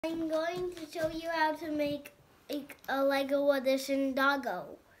I'm going to show you how to make a Lego Edition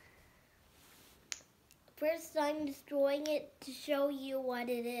doggo. First, I'm destroying it to show you what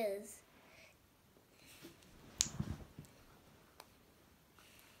it is.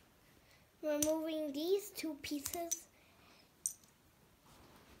 Removing these two pieces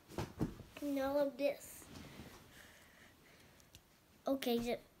and all of this.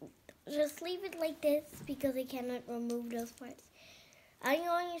 Okay, just leave it like this because I cannot remove those parts. I'm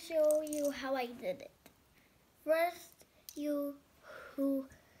going to show you how I did it. First, you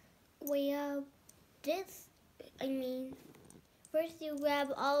grab this. First you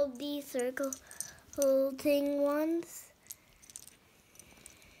grab all of these circle thing ones.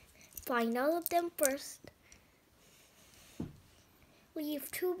 Find all of them first.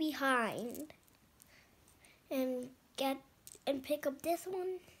 Leave two behind, and pick up this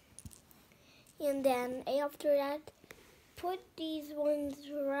one. And then after that, put these ones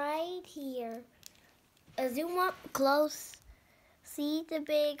right here. Zoom up close. See the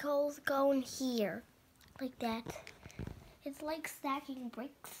big holes going here, like that. It's like stacking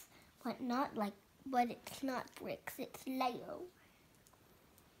bricks, but it's not bricks. It's Lego.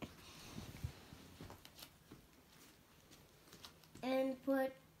 And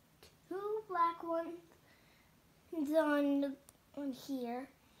put two black ones on here.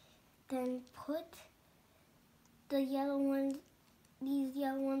 Then put the yellow ones, these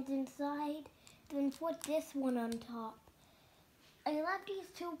yellow ones inside. Then put this one on top. I left these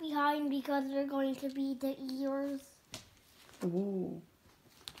two behind because they're going to be the ears. Ooh.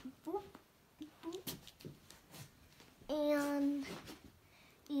 Boop, boop. And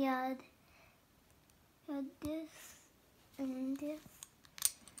add this and this.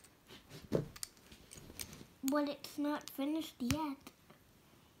 But it's not finished yet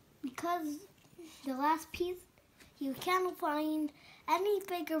because the last piece, you can find any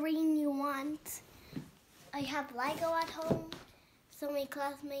figurine you want. I have Lego at home, so my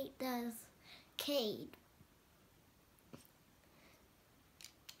classmate does Cade.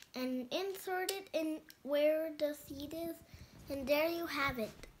 And insert it in where the seed is, and there you have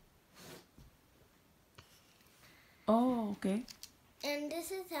it. Oh, okay. And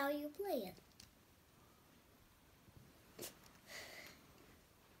this is how you play it.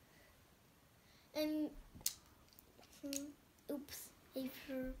 And oops, I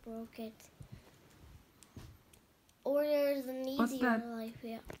sure broke it. Or there's an What's easier that? life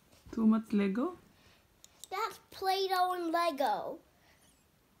here. Too much Lego? That's Play-Doh and Lego.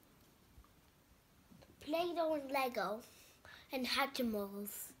 Play-Doh and Lego. And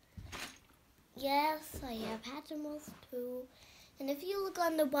Hatchimals. Yes, I have Hatchimals too. And if you look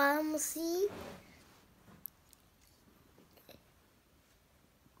on the bottom, see?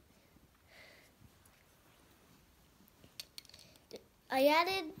 I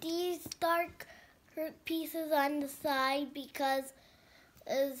added these dark pieces on the side because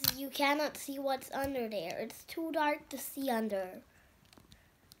as you cannot see what's under there. It's too dark to see under.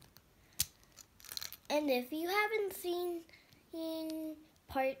 And if you haven't seen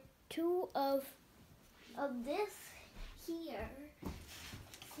part 2 of this here,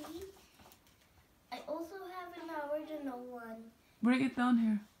 see? I also have an original one. Break it down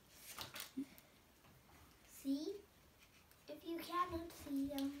here. See? If you cannot see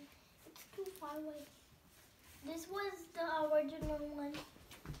them, it's too far away. This was the original one.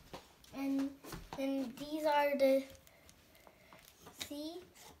 And these are the, see?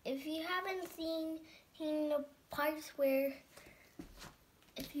 If you haven't seen the parts where,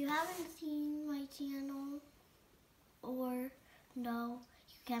 if you haven't seen my channel, or no,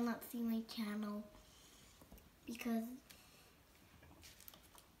 you cannot see my channel because,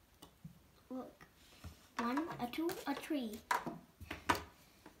 look, 1, a 2, a 3.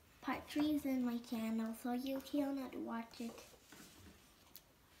 Part 3 is in my channel, so you cannot watch it.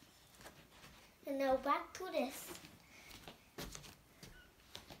 And now back to this.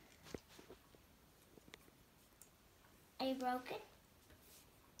 I broke it.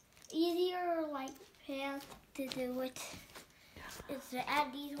 Easier path to do it is to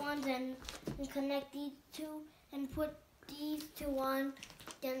add these ones and connect these two and put these two on,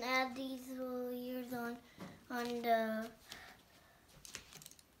 then add these little ears on the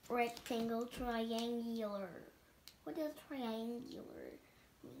rectangle, triangular. What does triangular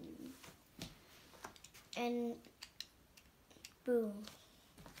mean? And boom.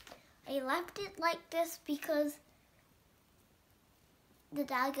 I left it like this because the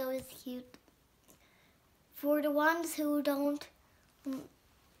doggo is cute. For the ones who don't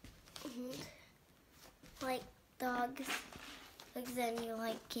like dogs, like then you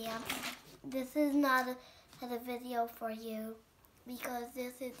like cats, this is not a video for you. because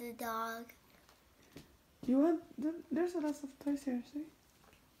this is the dog. You want? There's a lot of toys here. See?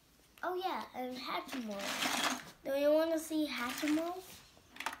 Oh yeah, and Hatchimal. Do you want to see Hatchimal?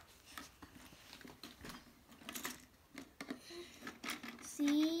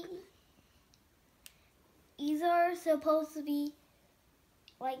 See? These are supposed to be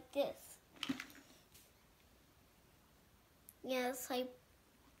like this. Yes, I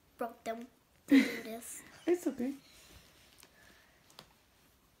broke them to do this. It's okay.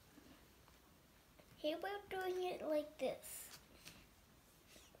 Here we're doing it like this.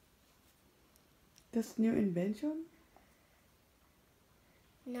 This new invention?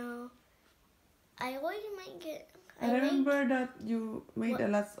 No. I already make it. I remember that you made a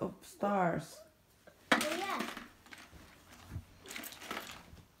lot of stars. Oh yeah.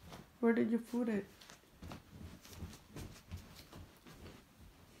 Where did you put it?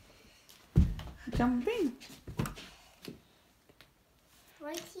 Jumping.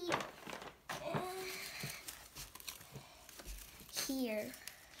 Right here. Here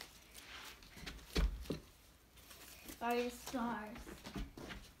are the stars.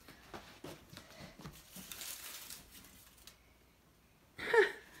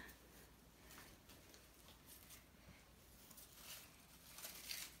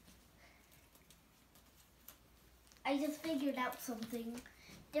 I just figured out something.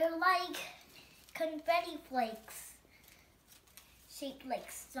 They're like confetti flakes shaped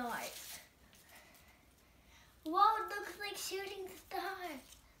like stars. Whoa, it looks like shooting stars.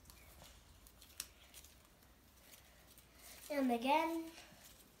 And again,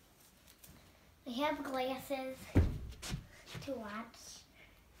 I have glasses to watch.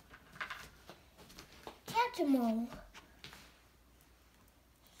 Hatchimal.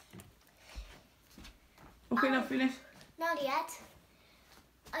 Okay, now finish. Not yet.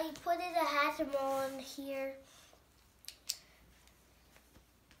 I put in a Hatchimal on here.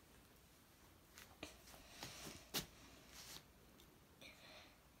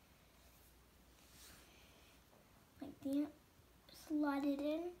 Like that. Slot it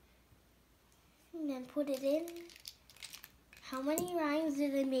in. And then put it in. How many rhymes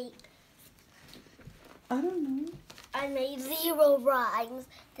did I make? I don't know. I made 0 rhymes.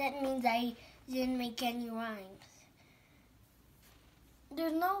 That means I didn't make any rhymes.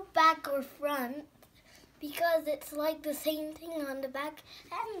 There's no back or front because it's like the same thing on the back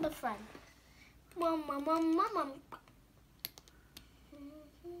and the front. Mum, mum, mum, mum, mum.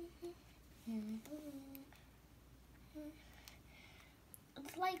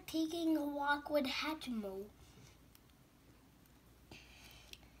 It's like taking a walk with Hatchimal.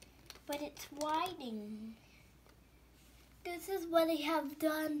 But it's widening. This is what I have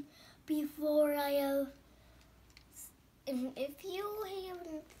done before I have. And if you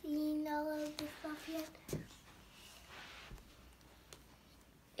haven't seen all of this stuff yet,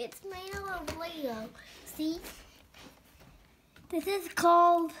 it's made out of Lego. See? This is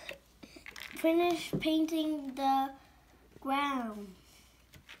called finish painting the ground.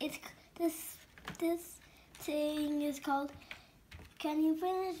 It's this thing is called can you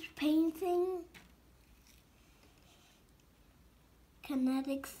finish painting?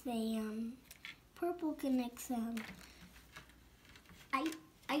 Kinetic sand. Purple kinetic sand.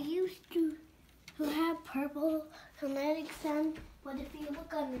 I used to have purple kinetic sand, but if you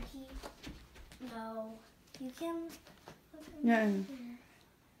look underneath, no, you can look Yeah. underneath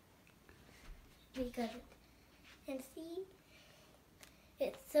here. Because and see,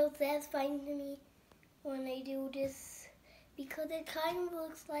 it's so satisfying to me when I do this because it kind of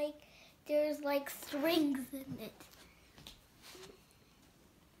looks like there's like strings in it.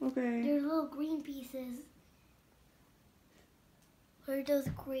 Okay. There's little green pieces. What are those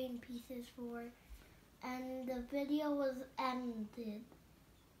green pieces for? And the video was ended.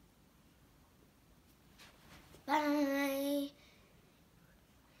 Bye.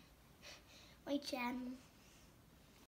 My channel.